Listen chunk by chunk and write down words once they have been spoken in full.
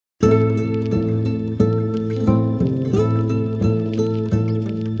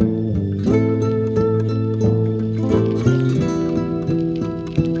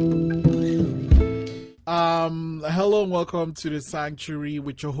welcome to the Sanctuary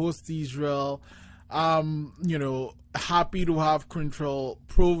with your host Israel. Happy to have Quentrel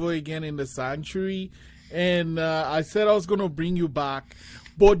Provo again in the Sanctuary. And I said I was going to bring you back.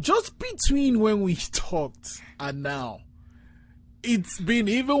 But just between when we talked and now, it's been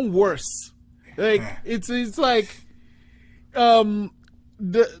even worse. Like, it's like, the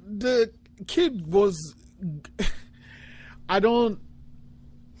kid was,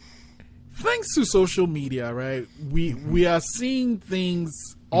 thanks to social media, right? We are seeing things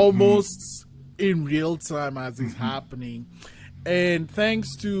almost in real time as it's happening. And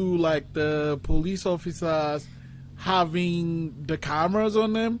thanks to like the police officers having the cameras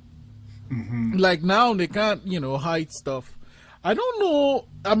on them, like now they can't, hide stuff. I don't know.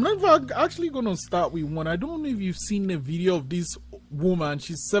 I'm not actually going to start with one. I don't know if you've seen the video of this woman.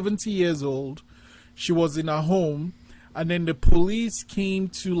 She's 70 years old. She was in her home. And then the police came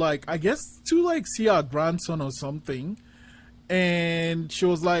to see her grandson or something. And she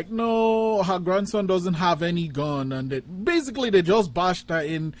was like, no, her grandson doesn't have any gun. And they just bashed her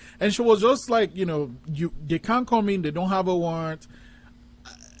in. And she was just like, they can't come in. They don't have a warrant.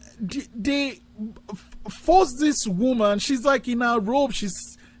 They forced this woman. She's like in her robe.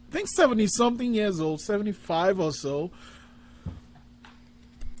 She's, I think, 70-something years old, 75 or so.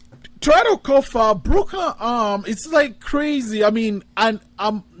 Try to cuff her, broke her arm. It's like crazy. I mean, and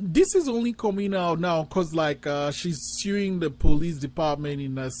this is only coming out now because she's suing the police department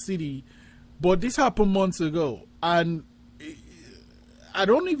in the city, but this happened months ago. And I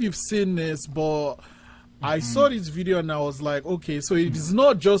don't know if you've seen this, but I saw this video and I was like, okay, so it's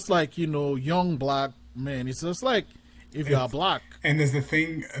not just like young black men. It's just like if you are black. And there's the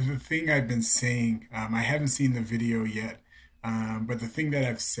thing I've been saying. I haven't seen the video yet. But the thing that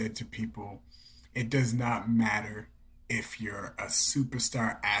I've said to people, it does not matter if you're a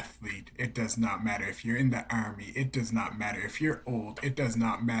superstar athlete. It does not matter if you're in the army. It does not matter if you're old. It does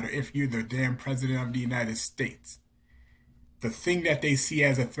not matter if you're the damn president of the United States. The thing that they see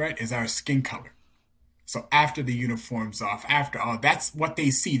as a threat is our skin color. So after the uniform's off, after all, that's what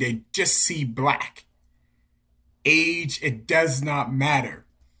they see. They just see black. Age, it does not matter.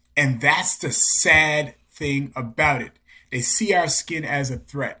 And that's the sad thing about it. They see our skin as a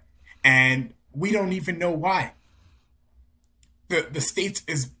threat, and we don't even know why. The States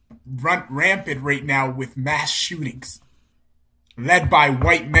is rampant right now with mass shootings led by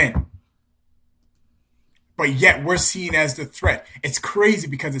white men. But yet we're seen as the threat. It's crazy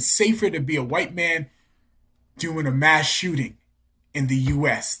because it's safer to be a white man doing a mass shooting in the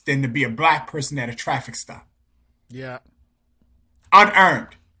U.S. than to be a black person at a traffic stop. Yeah.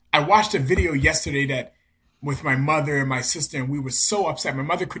 Unarmed. I watched a video yesterday with my mother and my sister, and we were so upset. My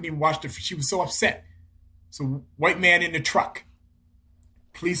mother couldn't even watch she was so upset. So, white man in the truck,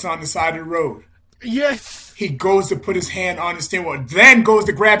 police on the side of the road. Yes. He goes to put his hand on the steering wheel, then goes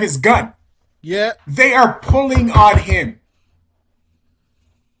to grab his gun. Yeah. They are pulling on him.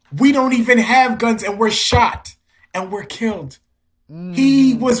 We don't even have guns, and we're shot, and we're killed.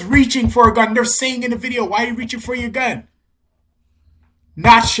 He was reaching for a gun. They're saying in the video, why are you reaching for your gun?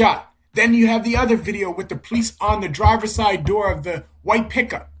 Not shot. Then you have the other video with the police on the driver's side door of the white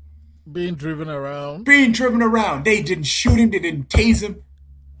pickup. Being driven around. They didn't shoot him. They didn't tase him.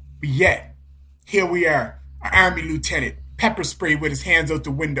 But yet, here we are, an army lieutenant, pepper sprayed with his hands out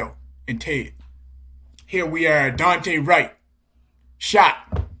the window and tased. Here we are, Dante Wright, shot.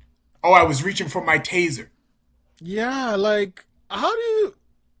 Oh, I was reaching for my taser. Yeah, like, how do you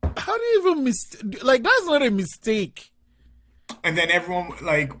even that's not a mistake. And then everyone,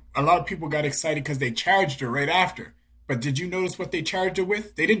 a lot of people got excited because they charged her right after. But did you notice what they charged her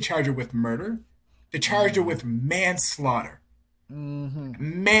with? They didn't charge her with murder. They charged her with manslaughter.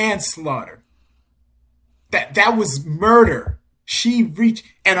 Manslaughter. That was murder. She reached,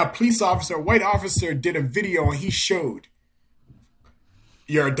 and a police officer, a white officer, did a video and he showed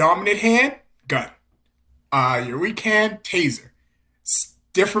your dominant hand, gun. Your weak hand, taser.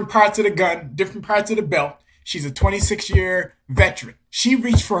 Different parts of the gun, different parts of the belt. She's a 26-year veteran. She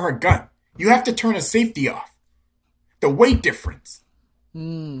reached for her gun. You have to turn a safety off. The weight difference.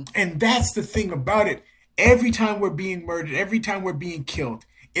 And that's the thing about it. Every time we're being murdered, every time we're being killed,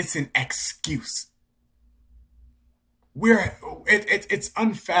 it's an excuse. It's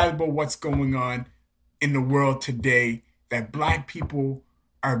unfathomable what's going on in the world today, that black people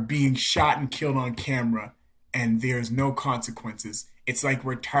are being shot and killed on camera and there's no consequences. It's like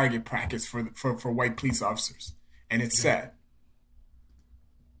we're target practice for white police officers, and it's sad.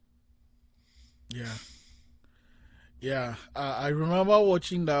 Yeah. I remember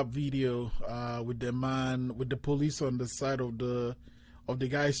watching that video with the police on the side of the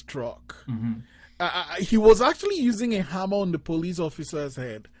guy's truck, he was actually using a hammer on the police officer's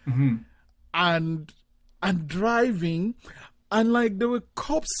head, and driving, and like there were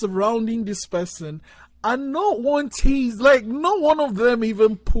cops surrounding this person, and not one tased, like no one of them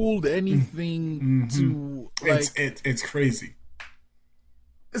even pulled anything to like. It's crazy.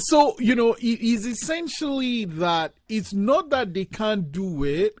 So, you know, it is essentially that it's not that they can't do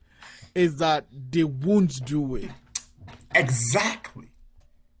it, it's that they won't do it. Exactly.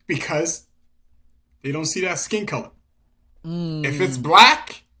 Because they don't see that skin color. If it's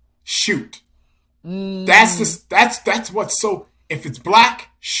black, shoot. That's what's so. If it's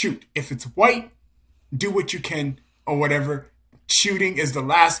black, shoot. If it's white, do what you can or whatever. Shooting is the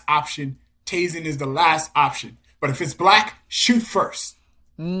last option. Tasing is the last option. But if it's black, shoot first.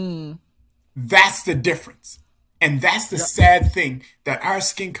 That's the difference. And that's the sad thing, that our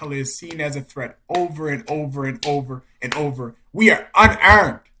skin color is seen as a threat over and over and over and over. We are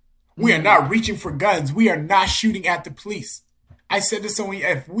unarmed. We are not reaching for guns. We are not shooting at the police. I said this only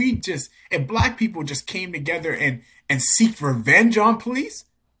if black people just came together and seek revenge on police,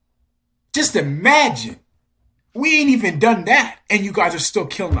 just imagine. We ain't even done that, and you guys are still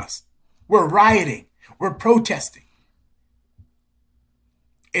killing us. We're rioting. We're protesting.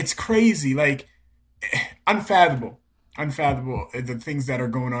 It's crazy, like unfathomable, the things that are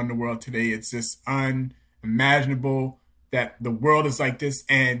going on in the world today. It's just unimaginable that the world is like this,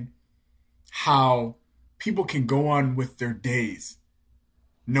 and how people can go on with their days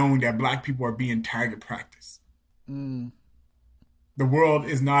knowing that black people are being target practice. The world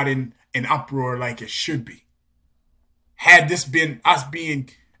is not in an uproar like it should be. Had this been us being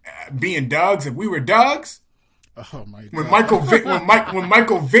dogs, if we were dogs, oh my God. When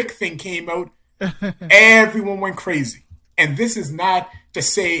Michael Vick thing came out, everyone went crazy. And this is not to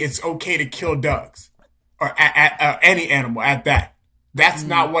say it's okay to kill dogs or any animal at that. That's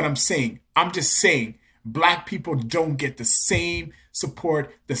not what I'm saying. I'm just saying black people don't get the same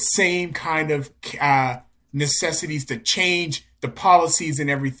support, the same kind of necessities to change the policies and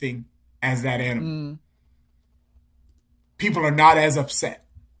everything as that animal. People are not as upset.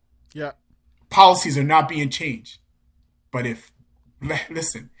 Yeah. Policies are not being changed. But if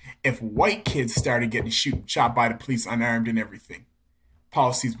white kids started getting shot by the police unarmed and everything,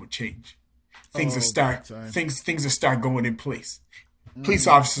 policies would change. Things will start going in place. Police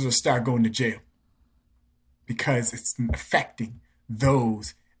officers will start going to jail because it's affecting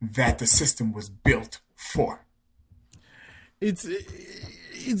those that the system was built for. It's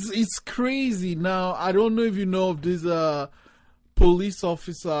crazy. Now, I don't know if you know of this police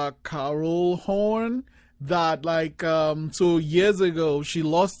officer, Carol Horn, that so years ago she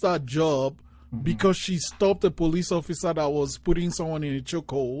lost her job because she stopped a police officer that was putting someone in a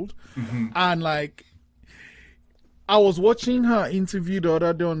chokehold. And I was watching her interview the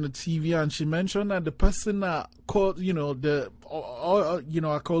other day on the TV, and she mentioned that the person that called, a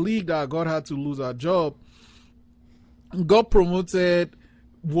colleague that got her to lose her job, got promoted,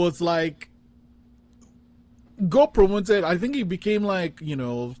 I think he became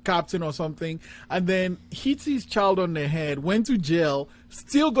captain or something, and then hit his child on the head, went to jail,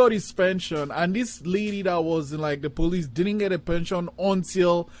 still got his pension, and this lady that was in the police didn't get a pension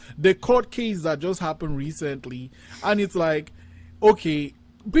until the court case that just happened recently. And it's okay,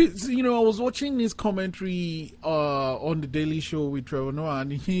 but, I was watching this commentary on the Daily Show with Trevor Noah,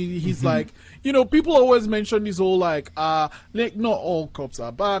 and he's people always mention this whole not all cops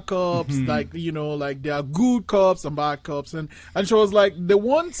are bad cops, there are good cops and bad cops, and she was the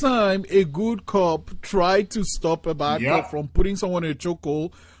one time a good cop tried to stop a bad cop from putting someone in a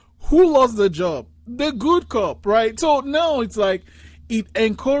chokehold, who lost the job? The good cop, right? So now it's it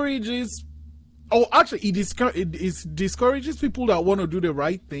encourages. Oh, actually, it discourages people that want to do the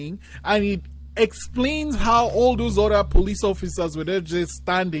right thing, and it explains how all those other police officers were there just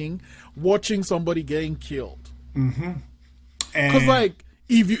standing, watching somebody getting killed. Because,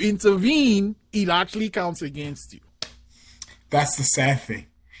 if you intervene, it actually counts against you. That's the sad thing.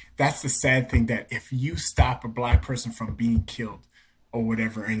 That's the sad thing, that if you stop a black person from being killed or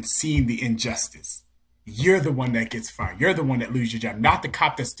whatever and seeing the injustice, you're the one that gets fired. You're the one that loses your job, not the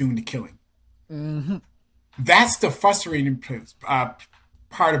cop that's doing the killing. That's the frustrating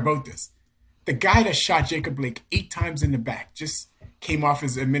part about this. The guy that shot Jacob Blake 8 times in the back just came off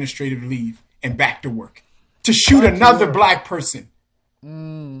his administrative leave and back to work to shoot another black person.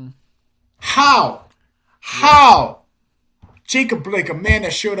 How? Jacob Blake, a man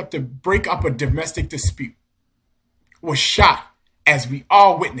that showed up to break up a domestic dispute, was shot, as we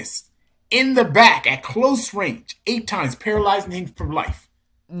all witnessed, in the back at close range 8 times, paralyzing him for life.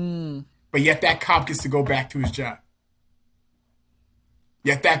 But yet that cop gets to go back to his job.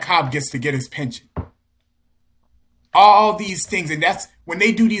 Yet that cop gets to get his pension. All these things. And that's when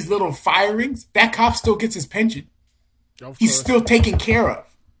they do these little firings, that cop still gets his pension. He's still taken care of.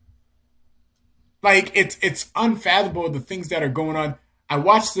 Like, it's unfathomable the things that are going on. I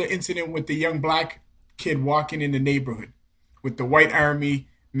watched the incident with the young black kid walking in the neighborhood with the white army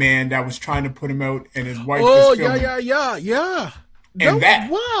man that was trying to put him out, and his wife was filming. Yeah. And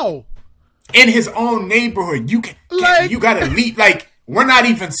wow. In his own neighborhood, you gotta leave. Like, we're not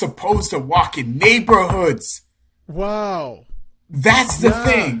even supposed to walk in neighborhoods. Wow. That's the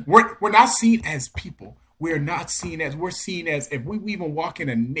thing. We're not seen as people. We're seen as if we even walk in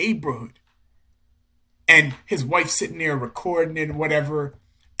a neighborhood and his wife's sitting there recording and whatever.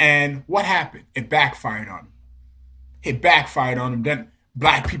 And what happened? It backfired on him. Then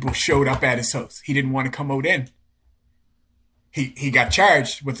black people showed up at his house. He didn't want to come out in. He got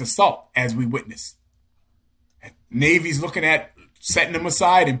charged with assault, as we witnessed. Navy's looking at setting him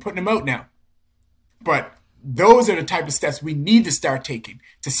aside and putting him out now. But those are the type of steps we need to start taking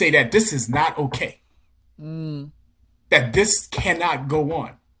to say that this is not okay. That this cannot go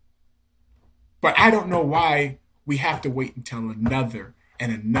on. But I don't know why we have to wait until another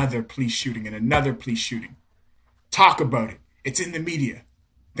police shooting and another police shooting. Talk about it. It's in the media.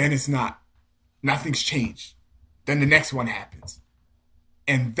 Then it's not. Nothing's changed. Then the next one happens.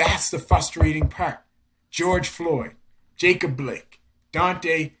 And that's the frustrating part. George Floyd, Jacob Blake,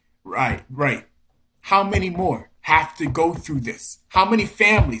 Dante, right. How many more have to go through this? How many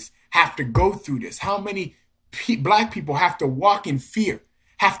families have to go through this? How many black people have to walk in fear?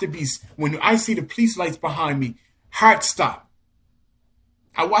 Have to be, when I see the police lights behind me, heart stop.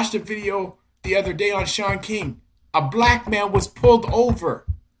 I watched a video the other day on Sean King. A black man was pulled over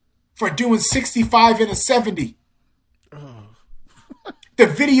for doing 65 in a 70. The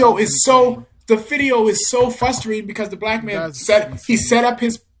video is so frustrating because the black man set up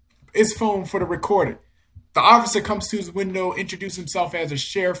his phone for the recorder. The officer comes to his window, introduces himself as a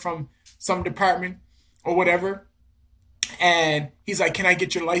sheriff from some department or whatever, and he's like, "Can I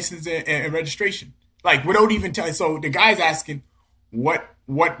get your license and registration?" Like, without even telling. So the guy's asking, "What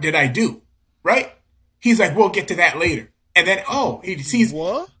did I do?" Right? He's like, "We'll get to that later." And then, he sees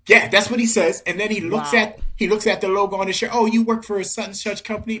what? Yeah, that's what he says. And then he looks at the logo on his shirt. "Oh, you work for a such and such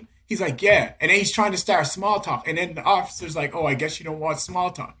company?" He's like, "Yeah." And then he's trying to start small talk. And then the officer's like, "Oh, I guess you don't want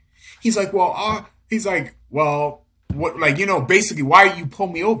small talk." He's like, "Well, what? Like, basically, why you pull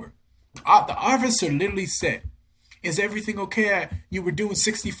me over?" The officer literally said, "Is everything okay? You were doing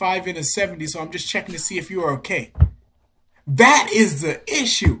 65 in a 70, so I'm just checking to see if you are okay." That is the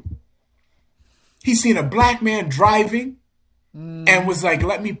issue. He's seen a black man driving and was like,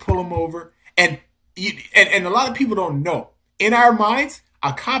 "Let me pull him over." And a lot of people don't know. In our minds,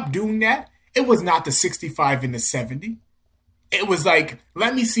 a cop doing that, it was not the 65 and the 70. It was like,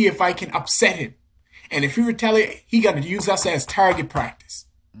 let me see if I can upset him. And if he retaliates, he got to use us as target practice.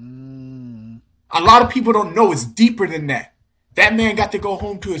 A lot of people don't know it's deeper than that. That man got to go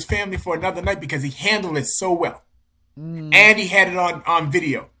home to his family for another night because he handled it so well. And he had it on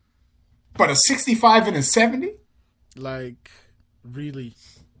video. But a 65 and a 70? Like, really?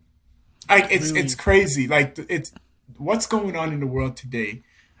 Like, it's crazy. Like, it's what's going on in the world today.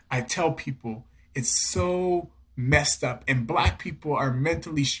 I tell people it's so messed up, and black people are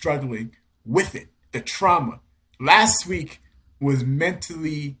mentally struggling with it. The trauma. Last week was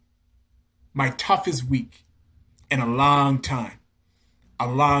mentally my toughest week in a long time.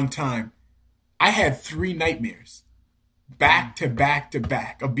 I had 3 nightmares back to back to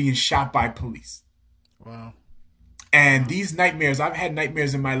back of being shot by police. Wow. And these nightmares, I've had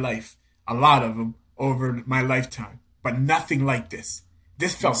nightmares in my life, a lot of them over my lifetime, but nothing like this.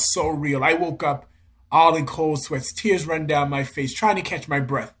 This felt so real. I woke up all in cold sweats, tears run down my face, trying to catch my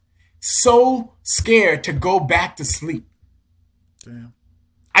breath. So scared to go back to sleep. Damn.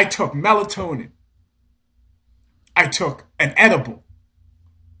 I took melatonin. I took an edible.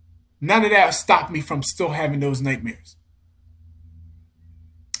 None of that stopped me from still having those nightmares.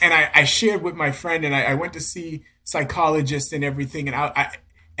 And I shared with my friend, and I went to see psychologists and everything,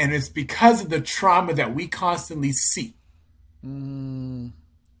 and it's because of the trauma that we constantly see.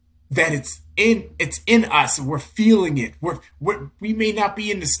 That it's in us. We're feeling it. We may not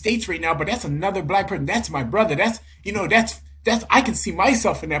be in the States right now, but that's another black person. That's my brother. That's I can see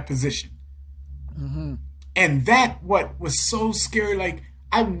myself in that position. And that what was so scary. Like,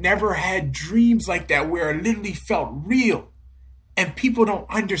 I've never had dreams like that where I literally felt real. And people don't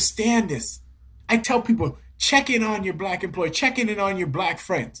understand this. I tell people, check in on your black employee, check in on your black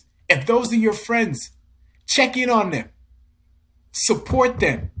friends. If those are your friends, check in on them. Support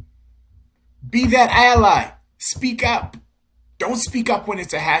them. Be that ally. Speak up. Don't speak up when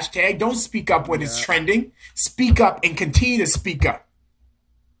it's a hashtag. Don't speak up when it's Yeah. trending. Speak up and continue to speak up.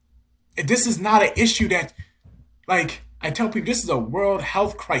 This is not an issue that, like, I tell people, this is a world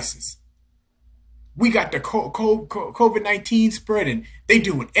health crisis. We got the COVID-19 spreading. They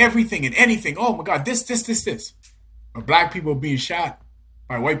doing everything and anything. Oh my God, this. But black people being shot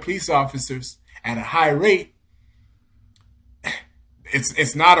by white police officers at a high rate.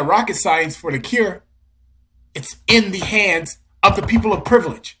 It's not a rocket science for the cure. It's in the hands of the people of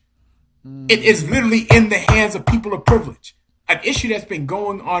privilege. It is literally in the hands of people of privilege. An issue that's been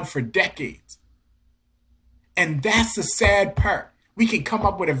going on for decades. And that's the sad part. We can come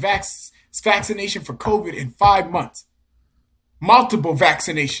up with a vaccination for COVID in 5 months. Multiple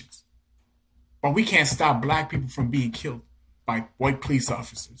vaccinations. But we can't stop black people from being killed by white police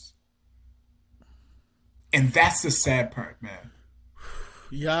officers. And that's the sad part, man.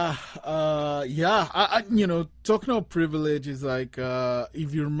 Yeah, I talking about privilege is like,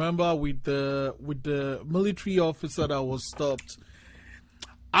 if you remember with the military officer that was stopped,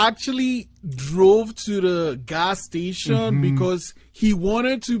 actually drove to the gas station because he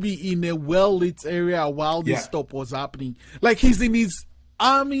wanted to be in a well-lit area while this stop was happening. Like, he's in his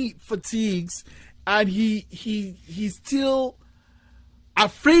army fatigues, and he's still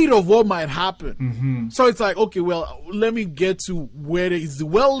afraid of what might happen. So it's like, okay, well, let me get to where it's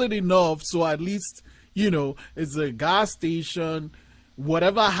well lit enough, so at least, it's a gas station.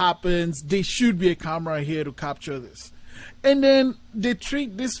 Whatever happens, there should be a camera here to capture this. And then they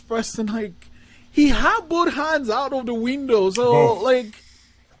treat this person like he had both hands out of the window. So like,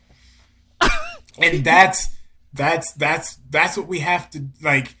 and that's what we have to,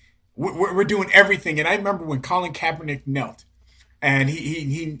 like. We're doing everything. And I remember when Colin Kaepernick knelt. And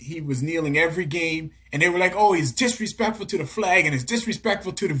he was kneeling every game, and they were like, "Oh, he's disrespectful to the flag, and it's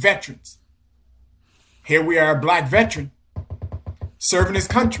disrespectful to the veterans." Here we are, a black veteran serving his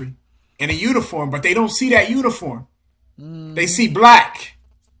country in a uniform, but they don't see that uniform. They see black,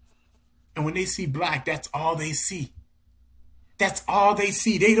 and when they see black, that's all they see. That's all they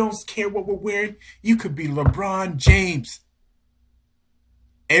see. They don't care what we're wearing. You could be LeBron James.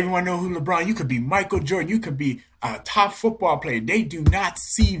 Everyone know who LeBron. You could be Michael Jordan. You could be a top football player. They do not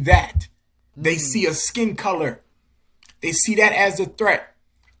see that. They see a skin color. They see that as a threat.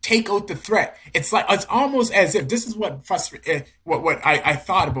 Take out the threat. It's almost as if this is what I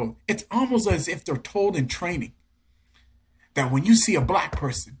thought about. It's almost as if they're told in training that when you see a black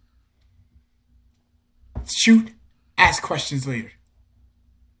person, shoot, ask questions later.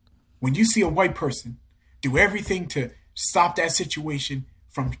 When you see a white person, do everything to stop that situation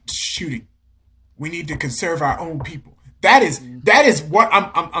from shooting. We need to conserve our own people. That is what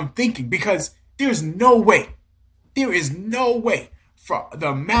I'm thinking, because there is no way for the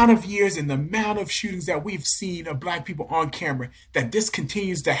amount of years and the amount of shootings that we've seen of black people on camera that this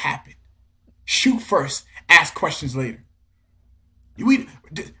continues to happen. Shoot first, ask questions later. We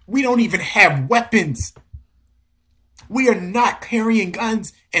don't even have weapons. We are not carrying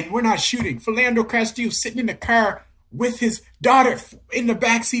guns, and we're not shooting. Philando Castillo sitting in the car with his daughter in the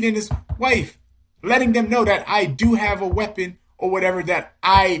backseat and his wife, letting them know that I do have a weapon or whatever, that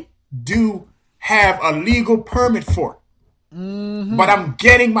I do have a legal permit for. But I'm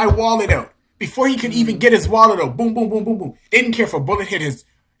getting my wallet out. Before he could even get his wallet out, boom, boom, boom, boom, boom. They didn't care if a bullet hit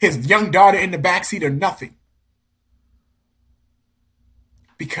his young daughter in the backseat or nothing.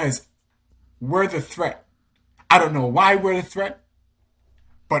 Because we're the threat. I don't know why we're the threat,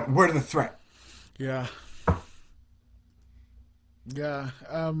 but we're the threat. Yeah. Yeah,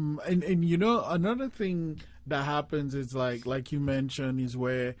 and another thing that happens is like you mentioned, is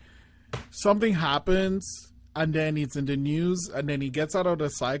where something happens and then it's in the news and then it gets out of the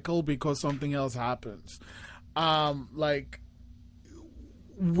cycle because something else happens. Like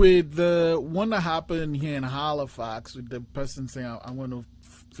with the one that happened here in Halifax with the person saying, "I'm going to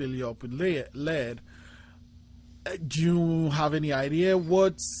fill you up with lead." Do you have any idea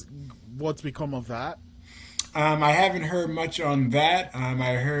what's become of that? I haven't heard much on that.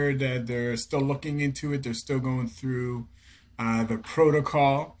 I heard that they're still looking into it. They're still going through the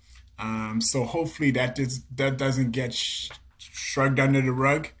protocol. So hopefully that doesn't get shrugged under the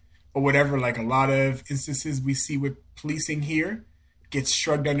rug or whatever. Like a lot of instances we see with policing here gets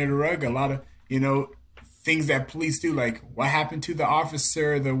shrugged under the rug. A lot of, things that police do, like what happened to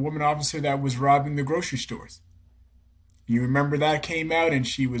the woman officer that was robbing the grocery stores. You remember that came out, and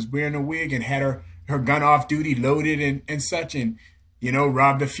she was wearing a wig and had her gun off duty, loaded and such, and,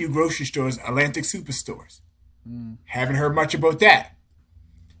 robbed a few grocery stores, Atlantic superstores. Haven't heard much about that.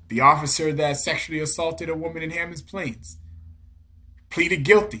 The officer that sexually assaulted a woman in Hammond's Plains pleaded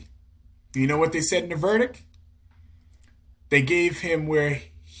guilty. You know what they said in the verdict? They gave him where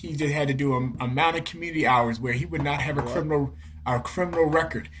he just had to do a amount of community hours where he would not have a criminal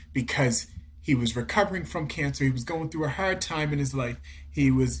record because he was recovering from cancer. He was going through a hard time in his life. He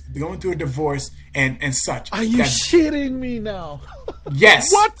was going through a divorce and such. Are you shitting me now?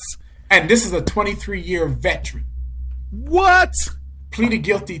 Yes. What? And this is a 23-year veteran. What? Pleaded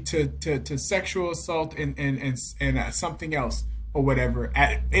guilty to sexual assault and something else or whatever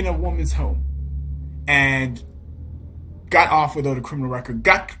in a woman's home, and got off without a criminal record.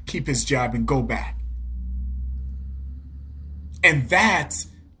 Got to keep his job and go back. And that's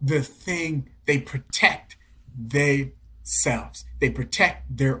the thing. They protect themselves. They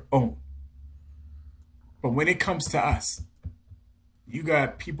protect their own. But when it comes to us, you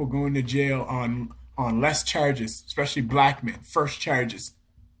got people going to jail on less charges, especially black men. First charges,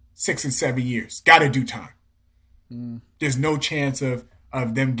 6 and 7 years. Got to do time. There's no chance of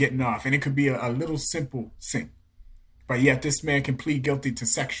them getting off. And it could be a little simple thing. But yet this man can plead guilty to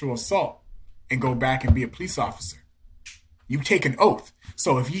sexual assault and go back and be a police officer. You take an oath.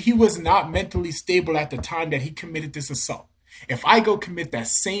 So if he was not mentally stable at the time that he committed this assault, if I go commit that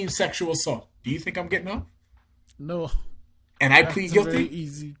same sexual assault, do you think I'm getting off? No. And I plead guilty? Very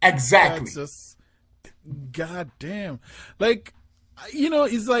easy. Exactly. That's just, God damn. Like,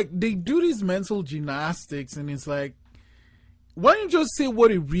 it's like they do these mental gymnastics, and it's like, why don't you just say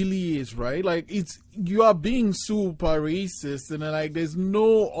what it really is, right? Like, you are being super racist, and then, like, there's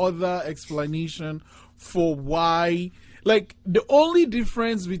no other explanation for why. Like, the only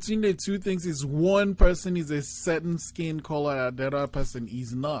difference between the two things is one person is a certain skin color and the other person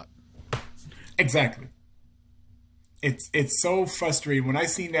is not. Exactly. It's so frustrating when I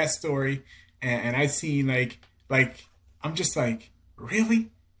seen that story and I seen like I'm just like, really?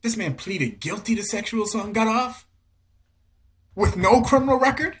 This man pleaded guilty to sexual assault and got off? With no criminal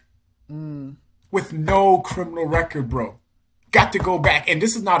record? With no criminal record, bro. Got to go back. And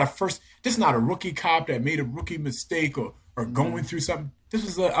this is not a rookie cop that made a rookie mistake or going through something. This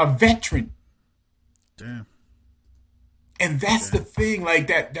was a veteran. Damn. And that's the thing, like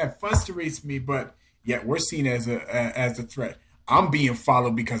that frustrates me, but yet we're seen as a threat. I'm being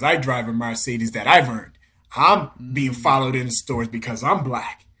followed because I drive a Mercedes that I've earned. I'm being followed in the stores because I'm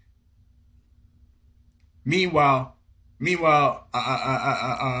black. Meanwhile,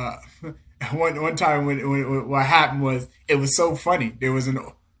 one time when what happened was, it was so funny. There was a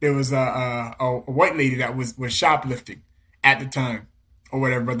white lady that was shoplifting at the time or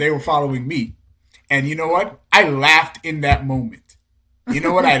whatever, but they were following me. And you know what? I laughed in that moment. You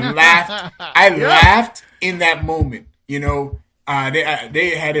know what? I laughed. I laughed in that moment. You know,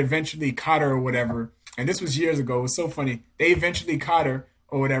 they had eventually caught her or whatever. And this was years ago. It was so funny. They eventually caught her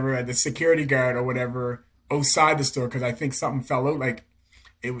or whatever at the security guard or whatever outside the store because I think something fell out. Like,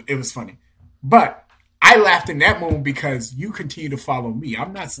 it was funny. But I laughed in that moment because you continue to follow me.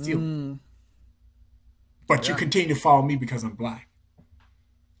 I'm not stealing. But you continue to follow me because I'm black.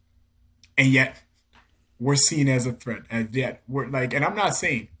 And yet we're seen as a threat. And yet we're like, and I'm not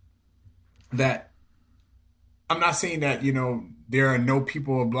saying that, you know, there are no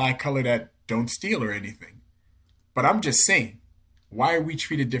people of black color that don't steal or anything. But I'm just saying, why are we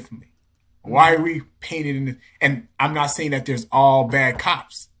treated differently? Why are we painted in? And I'm not saying that there's all bad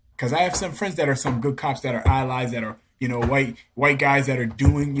cops, because I have some friends that are some good cops that are allies, that are, you know, white guys that are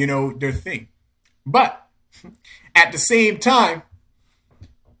doing, you know, their thing. But at the same time,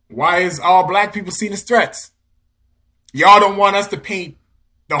 why is all black people seen as threats? Y'all don't want us to paint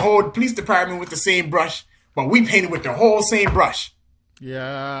the whole police department with the same brush, but we paint it with the whole same brush.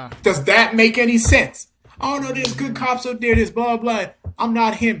 Yeah. Does that make any sense? Oh no, there's good cops out there, there's blah, blah. I'm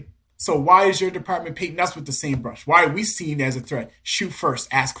not him. So why is your department painting us with the same brush? Why are we seen as a threat? Shoot first,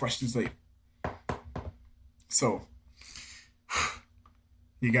 ask questions later.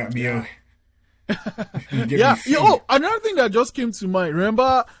 You got me. Yeah. Another thing that just came to mind.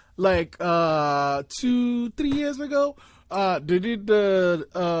 Remember, like 2-3 years ago, they did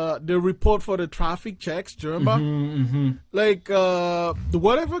the report for the traffic checks. Do you remember? Like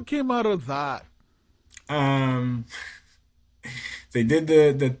whatever came out of that. They did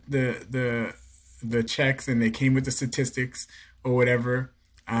the checks and they came with the statistics or whatever.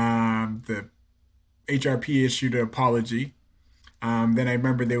 The HRP issued an apology. Then I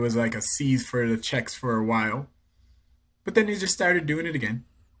remember there was like a cease for the checks for a while, but then they just started doing it again.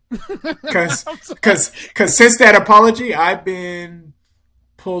 Because since that apology, I've been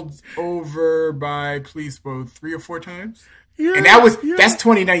pulled over by police both 3 or 4 times, and that's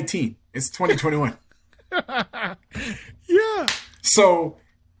 2019. It's 2021. Yeah. So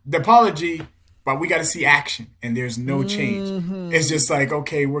the apology, but we got to see action, and there's no change. It's just like,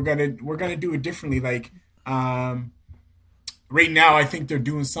 okay, we're gonna do it differently. Like, right now, I think they're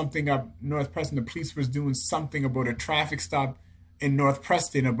doing something up North Preston. The police was doing something about a traffic stop in North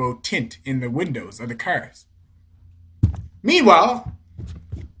Preston about tint in the windows of the cars. Meanwhile,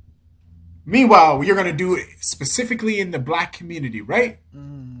 you're going to do it specifically in the black community, right?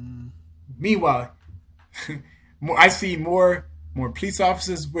 Meanwhile, I see more police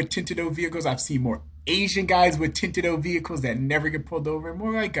officers with tinted out vehicles. I've seen more Asian guys with tinted out vehicles that never get pulled over, and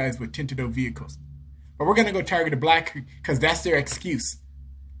more white guys with tinted out vehicles. But we're going to go target the black because that's their excuse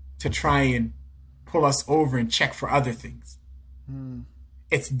to try and pull us over and check for other things.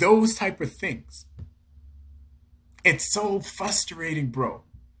 It's those type of things. It's so frustrating, bro.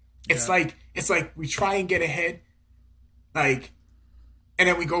 It's like we try and get ahead, like, and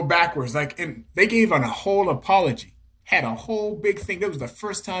then we go backwards. Like, and they gave on a whole apology, had a whole big thing. That was the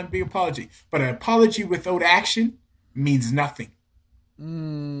first time big apology. But an apology without action means nothing.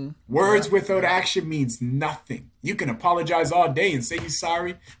 Words without action means nothing. You can apologize all day and say you're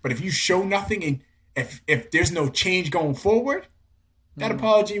sorry, but if you show nothing and if there's no change going forward, that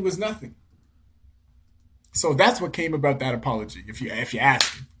apology was nothing. So that's what came about that apology. If you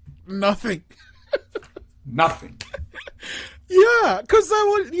ask me. Nothing. Nothing. Yeah, because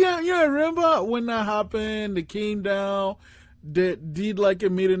I remember when that happened, they came down, they did like a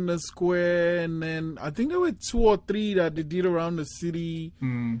meeting in the square, and then I think there were 2 or 3 that they did around the city,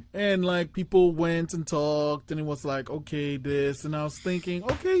 and like people went and talked, and it was like, okay, this, and I was thinking,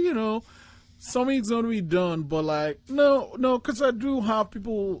 okay, something's going to be done, but like, no, because I do have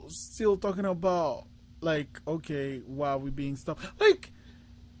people still talking about, like, okay, why are we being stopped? Like,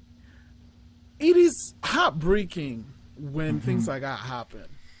 it is heartbreaking when things like that happen.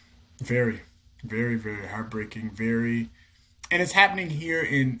 Very, very, very heartbreaking. Very, and it's happening here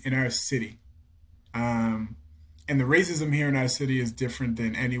in our city. And the racism here in our city is different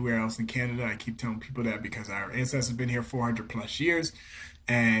than anywhere else in Canada. I keep telling people that because our ancestors have been here 400 plus years,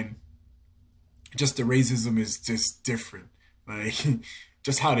 and just the racism is just different. Like,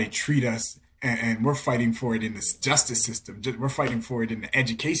 just how they treat us, and we're fighting for it in this justice system. We're fighting for it in the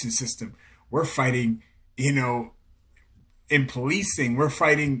education system. We're fighting, in policing. We're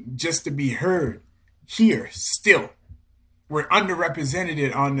fighting just to be heard here still. We're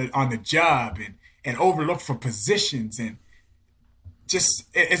underrepresented on the job and overlooked for positions. And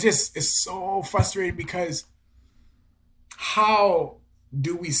it's so frustrating because how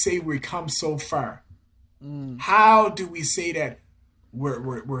do we say we come so far? How do we say that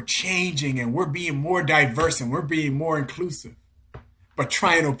we're changing and we're being more diverse and we're being more inclusive, but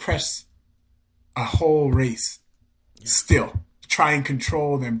trying to oppress a whole race? Still try and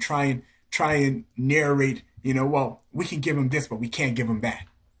control them, try and narrate, well, we can give them this, but we can't give them that.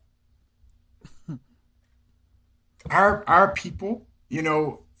 Our people,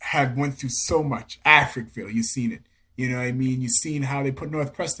 have went through so much. Africville, you've seen it. You've seen how they put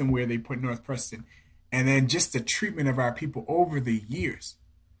North Preston where they put North Preston. And then just the treatment of our people over the years.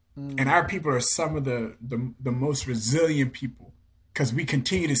 And our people are some of the most resilient people because we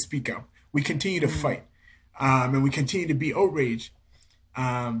continue to speak up. We continue to fight. And we continue to be outraged.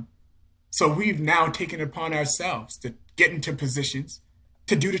 So we've now taken it upon ourselves to get into positions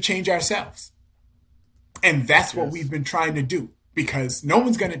to do the change ourselves. And that's what we've been trying to do because no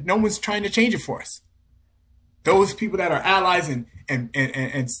one's trying to change it for us. Those people that are allies and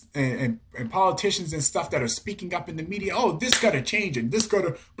politicians and stuff that are speaking up in the media, oh, this got to change and this got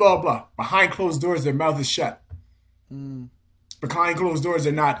to blah, blah. Behind closed doors, their mouth is shut. Behind closed doors,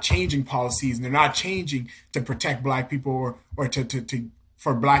 they're not changing policies and they're not changing to protect black people or to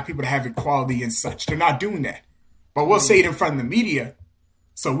for black people to have equality and such. They're not doing that. But we'll say it in front of the media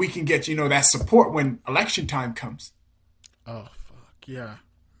so we can get, that support when election time comes. Oh, fuck, yeah.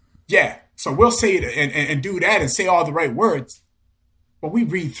 Yeah, so we'll say it and do that and say all the right words. But we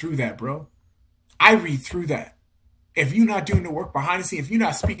read through that, bro. I read through that. If you're not doing the work behind the scene, if you're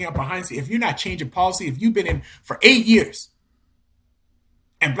not speaking up behind the scene, if you're not changing policy, if you've been in for 8 years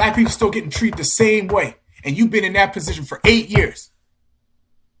and black people still getting treated the same way, and you've been in that position for 8 years,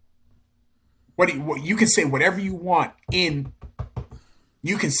 you can say whatever you want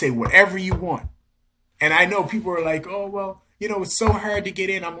you can say whatever you want. And I know people are like, oh, well, it's so hard to get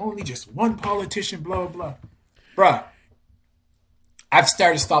in. I'm only just one politician, blah, blah. Bruh, I've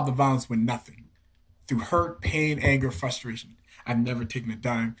started to stop the violence with nothing. Through hurt, pain, anger, frustration. I've never taken a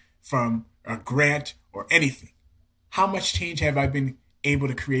dime from a grant or anything. How much change have I been able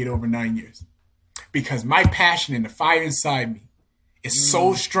to create over 9 years? Because my passion and the fire inside me is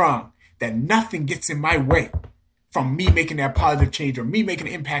so strong that nothing gets in my way from me making that positive change or me making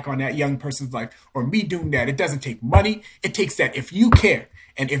an impact on that young person's life or me doing that. It doesn't take money. It takes that if you care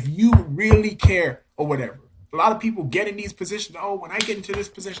and if you really care or whatever, A lot of people get in these positions. Oh, when I get into this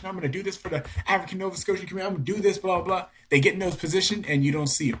position, I'm going to do this for the African Nova Scotian community. I'm going to do this, blah, blah. They get in those positions and you don't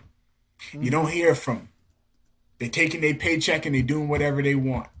see them. You don't hear from them. They're taking their paycheck and they're doing whatever they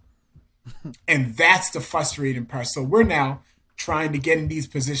want. And that's the frustrating part. So we're now trying to get in these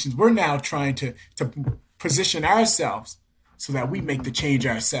positions. We're now trying to position ourselves so that we make the change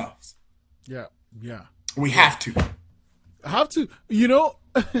ourselves. Yeah. We have to. You know,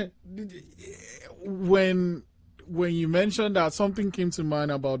 when you mentioned that, something came to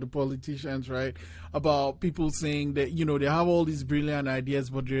mind about the politicians, right? About people saying that, you know, they have all these brilliant ideas,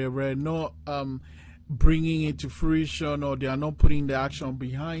 but they were not bringing it to fruition, or they are not putting the action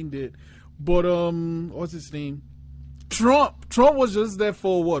behind it. But what's his name? Trump was just there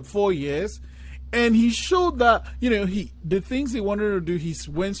for what, 4 years, and he showed that, you know, the things he wanted to do, he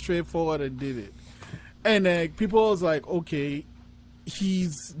went straight forward and did it. And people was like, okay,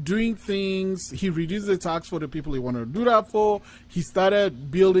 he's doing things. He reduced the tax for the people he wanted to do that for. He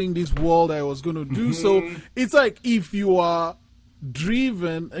started building this wall that he was going to do. So it's like, if you are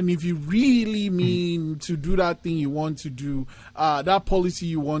driven and if you really mean to do that thing you want to do, that policy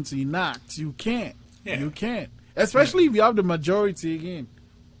you want to enact, you can't. Yeah. You can't. Especially if you have the majority again.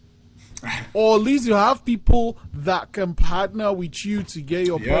 Or at least you have people that can partner with you to get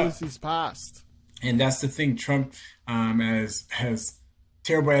your policies passed. And that's the thing. Trump, as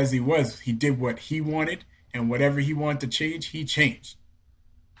terrible as he was, he did what he wanted, and whatever he wanted to change, he changed.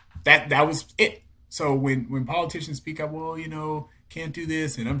 That was it. So when politicians speak up, well, you know, can't do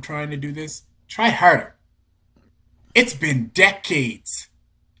this, and I'm trying to do this, try harder. It's been decades.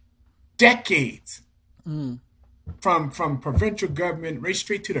 From provincial government right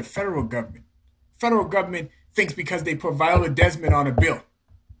straight to the federal government. Federal government thinks because they put Viola Desmond on a bill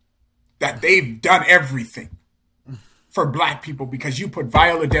that they've done everything for black people because you put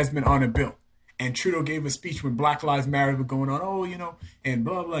Viola Desmond on a bill. And Trudeau gave a speech when Black Lives Matter was going on, oh, you know, and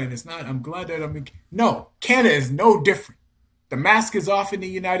blah, blah, and it's not, I'm glad that no, Canada is no different. The mask is off in the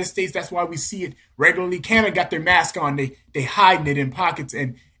United States. That's why we see it regularly. Canada got their mask on. They hiding it in pockets.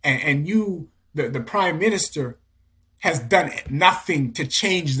 And you, the prime minister, has done nothing to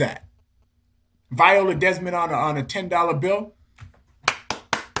change that. Viola Desmond on a $10 bill.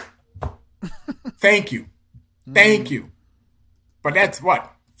 Thank you. But that's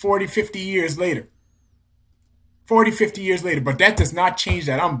what? 40, 50 years later. 40, 50 years later. But that does not change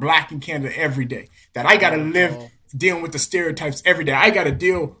that I'm black in Canada every day. That I got to live dealing with the stereotypes every day. I got to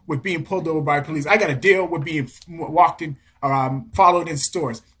deal with being pulled over by police. I got to deal with being walked in, followed in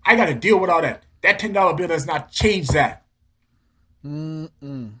stores. I got to deal with all that. That $10 bill does not change that.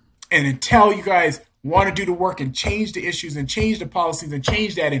 And until you guys want to do the work and change the issues and change the policies and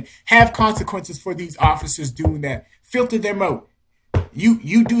change that and have consequences for these officers doing that, filter them out.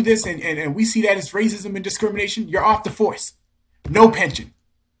 You do this and we see that as racism and discrimination, you're off the force. No pension.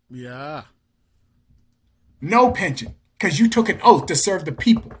 Yeah. No pension. Because you took an oath to serve the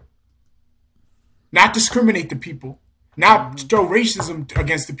people. Not discriminate the people. Not throw racism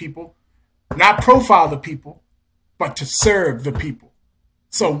against the people. Not profile the people. But to serve the people.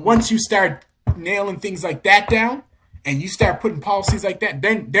 So once you start nailing things like that down and you start putting policies like that,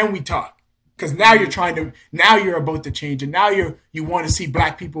 then we talk. Because now you're about to change, and now you want to see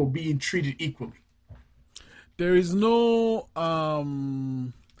black people being treated equally. There is no,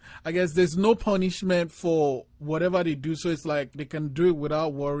 I guess there's no punishment for whatever they do. So it's like they can do it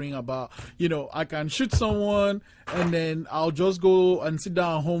without worrying about, you know, I can shoot someone and then I'll just go and sit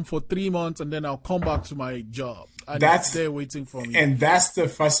down at home for 3 months and then I'll come back to my job. And that's there waiting for me. And that's the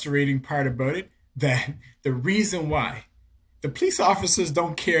frustrating part about it, that the reason why the police officers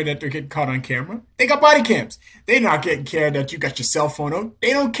don't care that they're getting caught on camera. They got body cams. They're not getting care that you got your cell phone on. They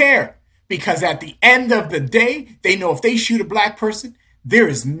don't care. Because at the end of the day, they know if they shoot a black person, there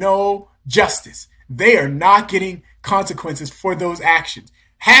is no justice. They are not getting consequences for those actions.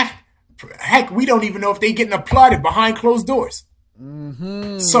 Heck, we don't even know if they're getting applauded behind closed doors.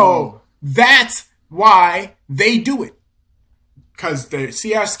 So that's why they do it. Because they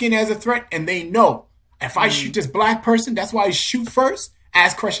see our skin as a threat and they know if I shoot this black person, that's why I shoot first,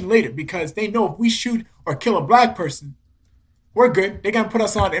 ask question later. Because they know if we shoot or kill a black person, we're good. They're going to put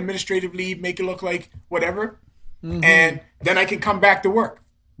us on administrative leave, make it look like whatever. And then I can come back to work.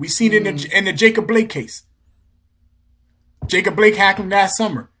 We seen it in the Jacob Blake case. Jacob Blake happened last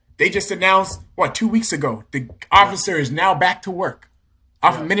summer. They just announced, 2 weeks ago, the officer is now back to work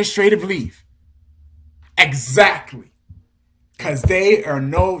off administrative leave. Exactly. Because there are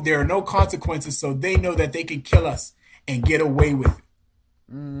no consequences, so they know that they can kill us and get away with it.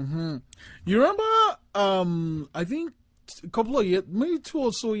 You remember, I think a couple of years, maybe 2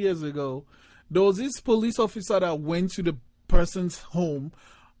 or so years ago, there was this police officer that went to the person's home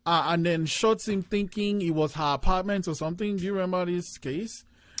and then shot him thinking it was her apartment or something. Do you remember this case?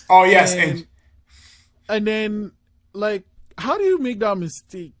 Oh, yes. And then, like, how do you make that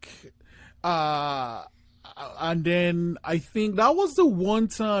mistake? And then I think that was the one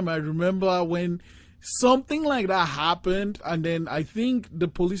time I remember when something like that happened, and then I think the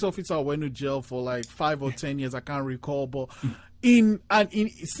police officer went to jail for like 5 or 10 years. I can't recall, but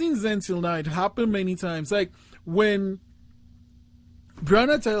since then till now, it happened many times. Like when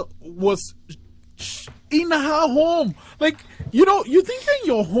Breonna Taylor was in her home, like, you know, you think in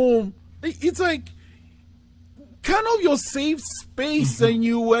your home, it's like kind of your safe space, and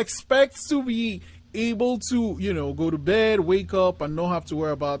you expect to be able to, you know, go to bed, wake up, and not have to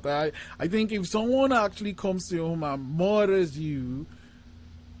worry about that. I think if someone actually comes to your home and murders you,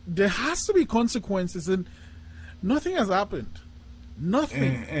 there has to be consequences, and nothing has happened.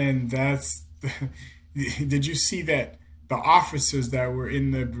 Nothing. And that's did you see that the officers that were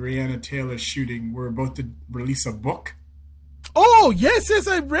in the Breonna Taylor shooting were about to release a book? Oh, yes,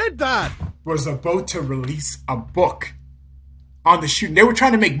 I read that. Was about to release a book on the shooting. They were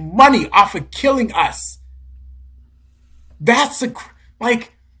trying to make money off of killing us. That's I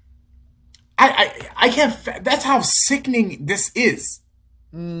can't. That's how sickening this is.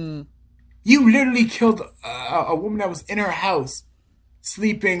 You literally killed a woman that was in her house,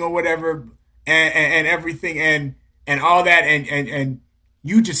 sleeping or whatever, and everything, and all that, and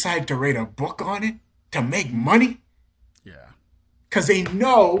you decide to write a book on it to make money. Yeah, because they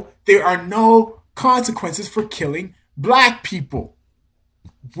know there are no consequences for killing Black people.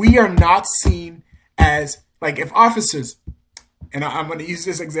 We are not seen as, like, if officers, and I'm going to use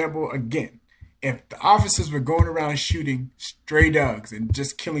this example again, if the officers were going around shooting stray dogs and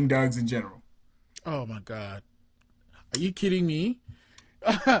just killing dogs in general. Oh my God. Are you kidding me?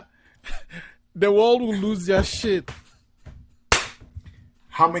 The world will lose their shit.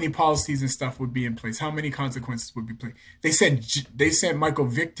 How many policies and stuff would be in place? How many consequences would be placed? They sent Michael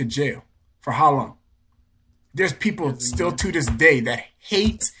Vick to jail. For how long? There's people still to this day that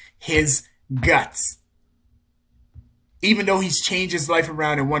hate his guts. Even though he's changed his life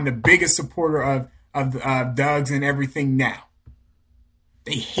around and one of the biggest supporter of dogs and everything now.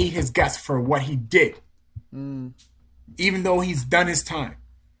 They hate his guts for what he did. Even though he's done his time.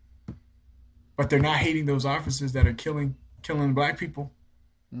 But they're not hating those officers that are killing Black people.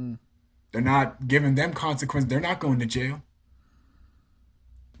 They're not giving them consequences. They're not going to jail.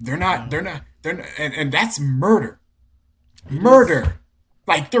 They're not, and that's murder. Murder.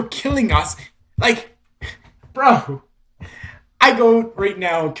 Like, they're killing us. Like, bro, I go right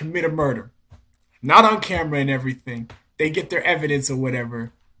now and commit a murder. Not on camera and everything. They get their evidence or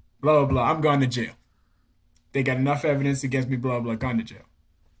whatever. Blah, blah, blah. I'm going to jail. They got enough evidence against me, blah, blah, gone to jail.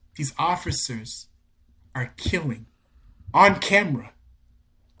 These officers are killing on camera.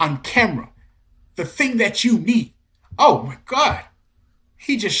 On camera. The thing that you need. Oh, my God.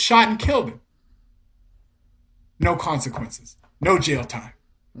 He just shot and killed him. No consequences. No jail time.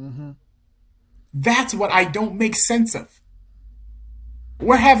 That's what I don't make sense of.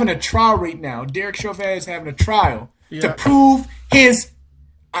 We're having a trial right now. Derek Chauvin is having a trial to prove his,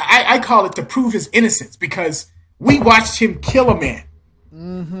 I call it to prove his innocence, because we watched him kill a man.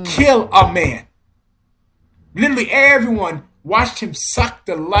 Kill a man. Literally everyone watched him suck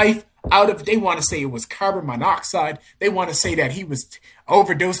the life out of, they want to say it was carbon monoxide. They want to say that he was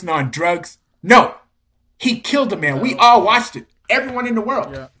overdosing on drugs. No, he killed a man. We all watched it. Everyone in the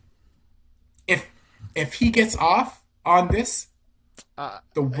world. Yeah. If he gets off on this,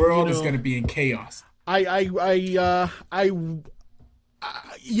 the world is going to be in chaos. I've not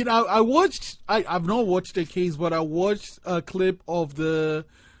watched the case, but I watched a clip of this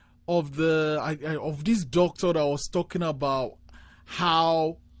doctor that was talking about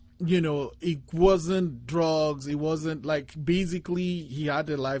how, you know, it wasn't drugs, it wasn't, like, basically he had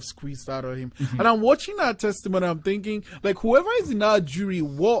the life squeezed out of him. And I'm watching that testimony, I'm thinking, like, whoever is in that jury,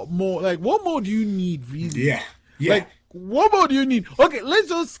 what more do you need, really? Yeah. Like, what more do you need? Okay, let's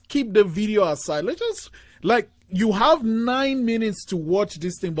just keep the video aside. Let's just, like, you have 9 minutes to watch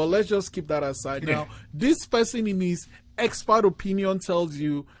this thing, but let's just keep that aside. Now, this person in his expert opinion tells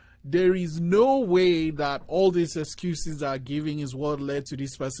you there is no way that all these excuses they are giving is what led to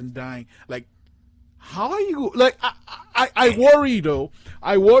this person dying. Like, how are you, like, I worry though.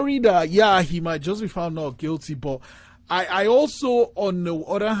 I worry that, yeah, he might just be found not guilty, but I also, on the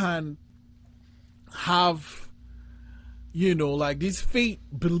other hand, have, you know, like, this faith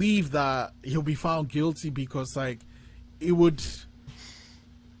belief that he'll be found guilty, because, like, it would,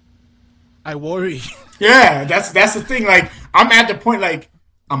 I worry. Yeah, that's the thing. Like, I'm at the point, like,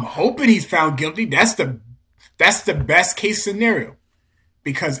 I'm hoping he's found guilty. That's the best case scenario.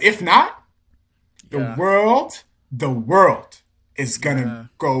 Because if not, the world is gonna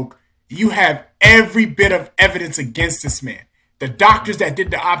go. You have every bit of evidence against this man. The doctors that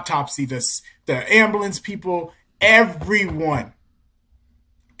did the autopsy, the ambulance people, everyone.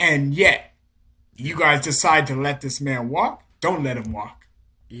 And yet, you guys decide to let this man walk. Don't let him walk.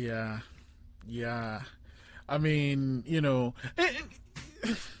 Yeah. I mean, that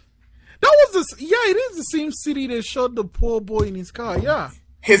was this. Yeah, it is the same city that shot the poor boy in his car. Yeah.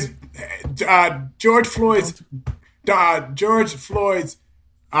 His George Floyd's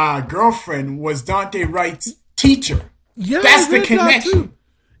girlfriend was Dante Wright's teacher. Yeah, that's the connection.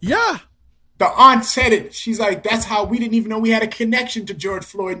 Yeah. The aunt said it. She's like, that's how we didn't even know we had a connection to George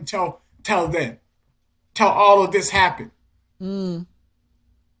Floyd until then. Till all of this happened.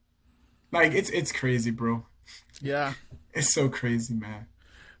 Like, it's crazy, bro. Yeah. It's so crazy, man.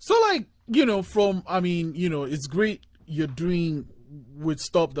 So, like, it's great you're doing with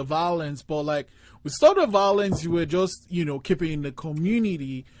Stop the Violence, but, like, with Stop the Violence, you were just, keeping in the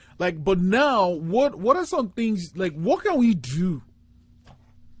community. Like, but now, what are some things, like, what can we do?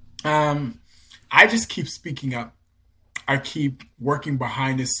 I just keep speaking up. I keep working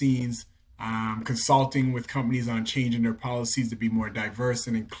behind the scenes, consulting with companies on changing their policies to be more diverse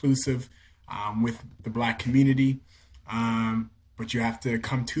and inclusive with the Black community. But you have to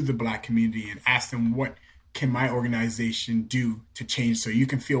come to the Black community and ask them, what can my organization do to change so you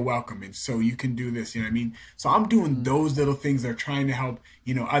can feel welcome and so you can do this, you know what I mean? So I'm doing those little things that are trying to help,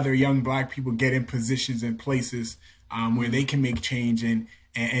 other young Black people get in positions and places where they can make change and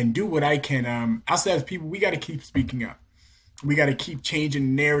do what I can. Us as people, we got to keep speaking up. We got to keep changing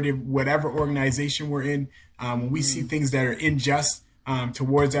the narrative, whatever organization we're in. When we see things that are unjust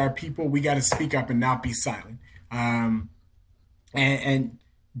towards our people, we got to speak up and not be silent. And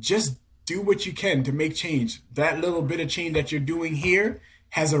just do what you can to make change. That little bit of change that you're doing here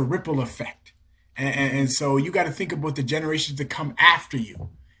has a ripple effect. And so you got to think about the generations that come after you.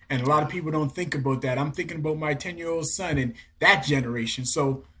 And a lot of people don't think about that. I'm thinking about my 10-year-old son and that generation.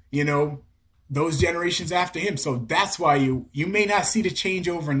 So, those generations after him. So that's why you may not see the change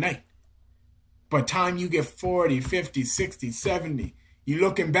overnight. But time you get 40, 50, 60, 70, you're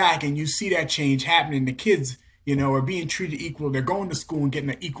looking back and you see that change happening. The kids, are being treated equal. They're going to school and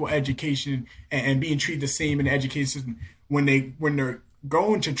getting an equal education and being treated the same in the education when they're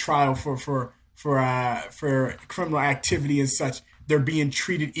going to trial for criminal activity and such. They're being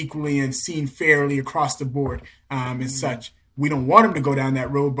treated equally and seen fairly across the board and such. We don't want them to go down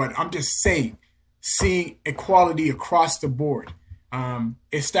that road, but I'm just saying, seeing equality across the board.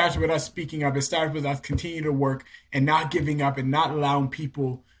 It starts with us speaking up. It starts with us continuing to work and not giving up and not allowing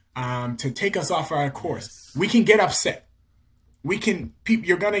people to take us off our course. Yes. We can get upset.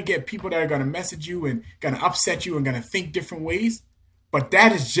 You're going to get people that are going to message you and going to upset you and going to think different ways. But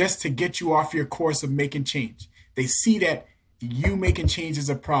that is just to get you off your course of making change. They see that you making change is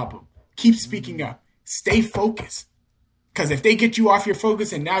a problem. Keep speaking up. Stay focused. Because if they get you off your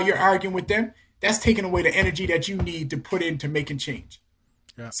focus and now you're arguing with them, that's taking away the energy that you need to put into making change.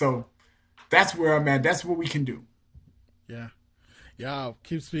 Yeah. So that's where I'm at. That's what we can do. Yeah. I'll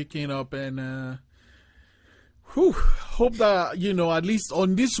keep speaking up and hope that, at least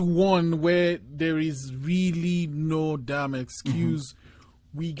on this one where there is really no damn excuse,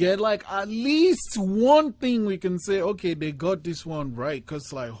 we get like at least one thing we can say, okay, they got this one right.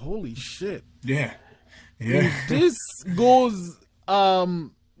 Because like, holy shit. Yeah. If this goes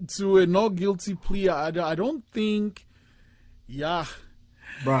to a not guilty plea, I don't think,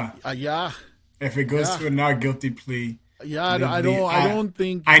 bruh. Yeah. If it goes to a not guilty plea, I don't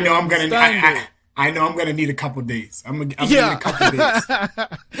think. I know I'm gonna need a couple days. I'm gonna need a couple days.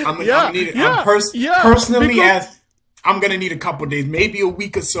 I'm gonna need a couple days, maybe a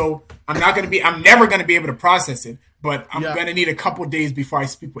week or so. I'm never gonna be able to process it, but I'm gonna need a couple days before I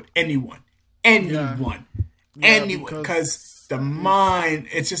speak with anyone, because the mind,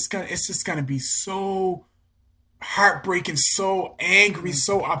 it's just gonna be so heartbreaking, so angry,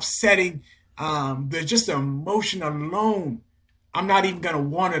 so upsetting. There's just the emotion alone. I ain't even gonna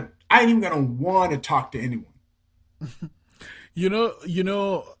want to talk to anyone.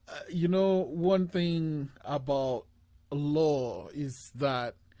 One thing about law is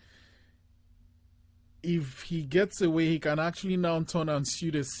that if he gets away, he can actually now turn and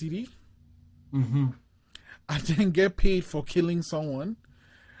sue the city. And then get paid for killing someone.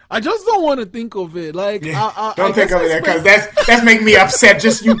 I just don't want to think of it. Like, yeah. Don't think of it because that's making me upset.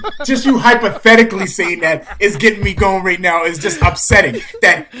 Just you hypothetically saying that is getting me going right now. Is just upsetting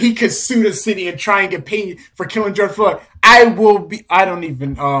that he could sue the city and try and get paid for killing George Floyd. I don't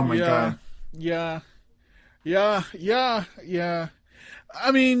even. Oh my god. Yeah.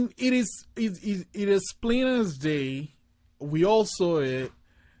 I mean, it is plain as day. We all saw it.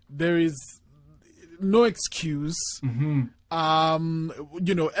 There is no excuse. Mm-hmm.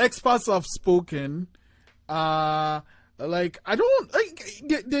 Experts have spoken. Like, I don't like.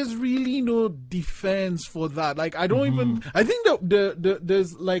 There's really no defense for that. Like, I don't even. I think that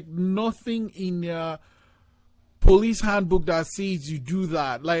there's like nothing in your police handbook that says you do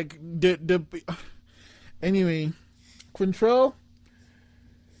that. Like anyway, Quentrel.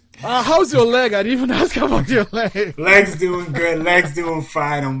 How's your leg? I didn't even ask about your leg. Leg's doing good. Leg's doing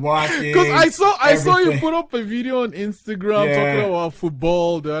fine. I'm walking. Because I saw you put up a video on Instagram talking about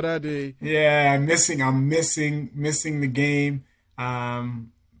football the other day. Yeah, I'm missing the game.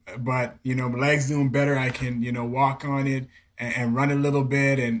 But my leg's doing better. I can walk on it and run a little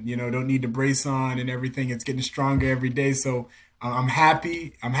bit, and don't need the brace on and everything. It's getting stronger every day. So I'm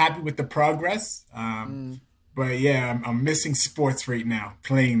happy. I'm happy with the progress. But yeah, I'm missing sports right now,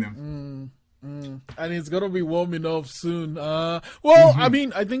 playing them. And it's gonna be warming up soon. I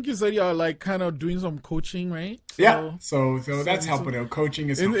mean, I think you said you're like kind of doing some coaching, right? So that's helping out. Coaching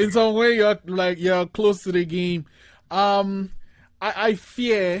is helping. In some way, you're close to the game. I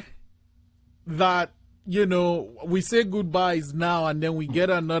fear that we say goodbyes now, and then we get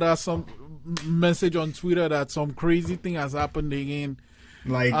some message on Twitter that some crazy thing has happened again.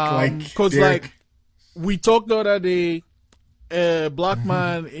 Because we talked the other day, a black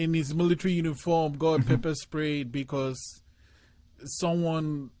man in his military uniform got pepper sprayed because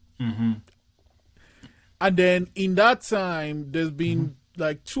someone. And then in that time, there's been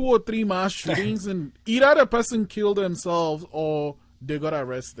like 2 or 3 mass shootings, and either the person killed themselves or they got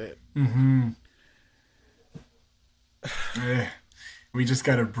arrested. We just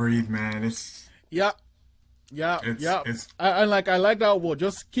gotta breathe, man. Yeah. I like that word.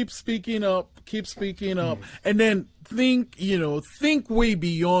 Just keep speaking up, and then think way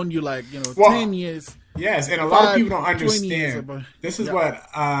beyond you, 10 years. Yes, and a lot of people don't understand. This is what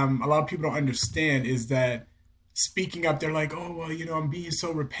a lot of people don't understand is that speaking up, they're like, oh, well, I'm being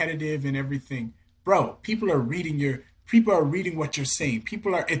so repetitive and everything. Bro, people are reading what you're saying.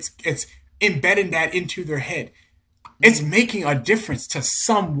 It's embedding that into their head. It's making a difference to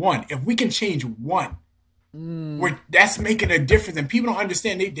someone. If we can change one, that's making a difference. And people don't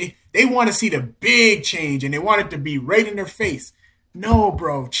understand. They want to see the big change, and they want it to be right in their face. No,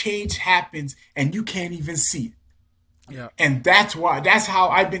 bro, change happens, and you can't even see it. Yeah. And that's how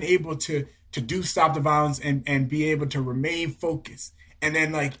I've been able to do Stop the Violence and be able to remain focused. And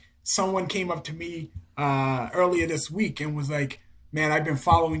then someone came up to me earlier this week and was like, man, I've been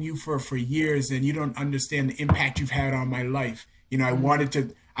following you for years, and you don't understand the impact you've had on my life. I wanted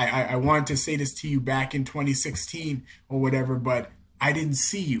to say this to you back in 2016 or whatever, but I didn't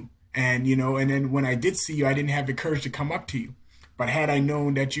see you. And, and then when I did see you, I didn't have the courage to come up to you. But had I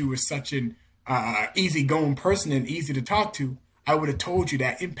known that you were such an easygoing person and easy to talk to, I would have told you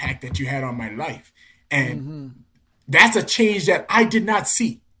that impact that you had on my life. And that's a change that I did not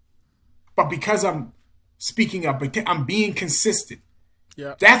see. But because I'm speaking up, I'm being consistent.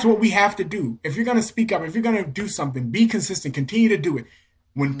 Yeah. That's what we have to do. If you're going to speak up, if you're going to do something, be consistent, continue to do it.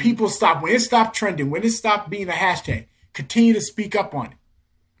 When people stop, when it stopped trending, when it stopped being a hashtag, continue to speak up on it.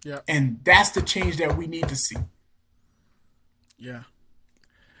 Yeah. And that's the change that we need to see. Yeah.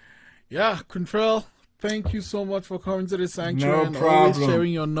 Yeah, Quentrel, thank you so much for coming to the sanctuary and problem. Always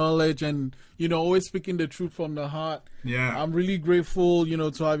sharing your knowledge and, always speaking the truth from the heart. Yeah. I'm really grateful,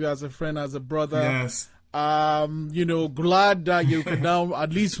 to have you as a friend, as a brother. Yes. Glad that you can now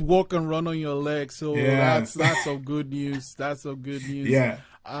at least walk and run on your legs. So yes. that's some good news. That's some good news. Yeah.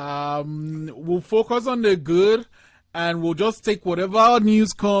 We'll focus on the good, and we'll just take whatever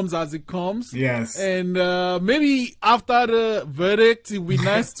news comes as it comes. Yes. And maybe after the verdict, it'd be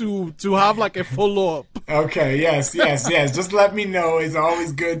nice to have a follow-up. Okay, yes. Just let me know. It's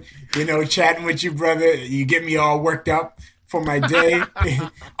always good, chatting with you, brother. You get me all worked up for my day.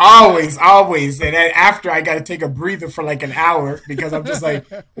 always. And then after, I got to take a breather for an hour because I'm just like,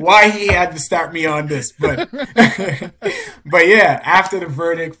 why he had to start me on this? But but yeah, after the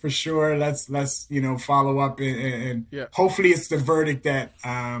verdict, for sure, let's follow up and hopefully it's the verdict that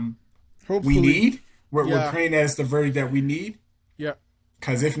we need. We're praying that it's the verdict that we need. Yeah.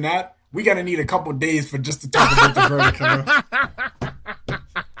 Because if not, we got to need a couple days for just to talk about the verdict.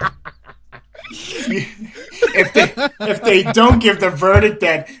 if they don't give the verdict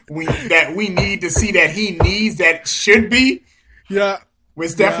that we need to see, that he needs, that should be, yeah,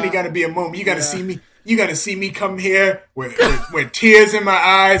 it's definitely gonna be a moment. You gotta see me. You gotta see me come here with tears in my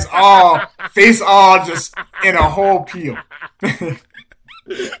eyes, face all just in a whole peel.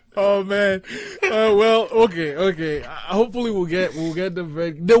 Oh man. Well, okay. Hopefully we'll get the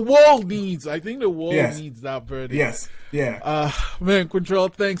verdict. The world needs. I think the world needs that verdict. Yes. Yeah. Man,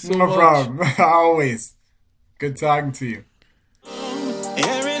 Quentrel, thanks so much. No problem. Always. Good talking to you.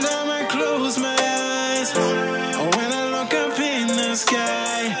 Every time I close my eyes, or when I look up in the sky.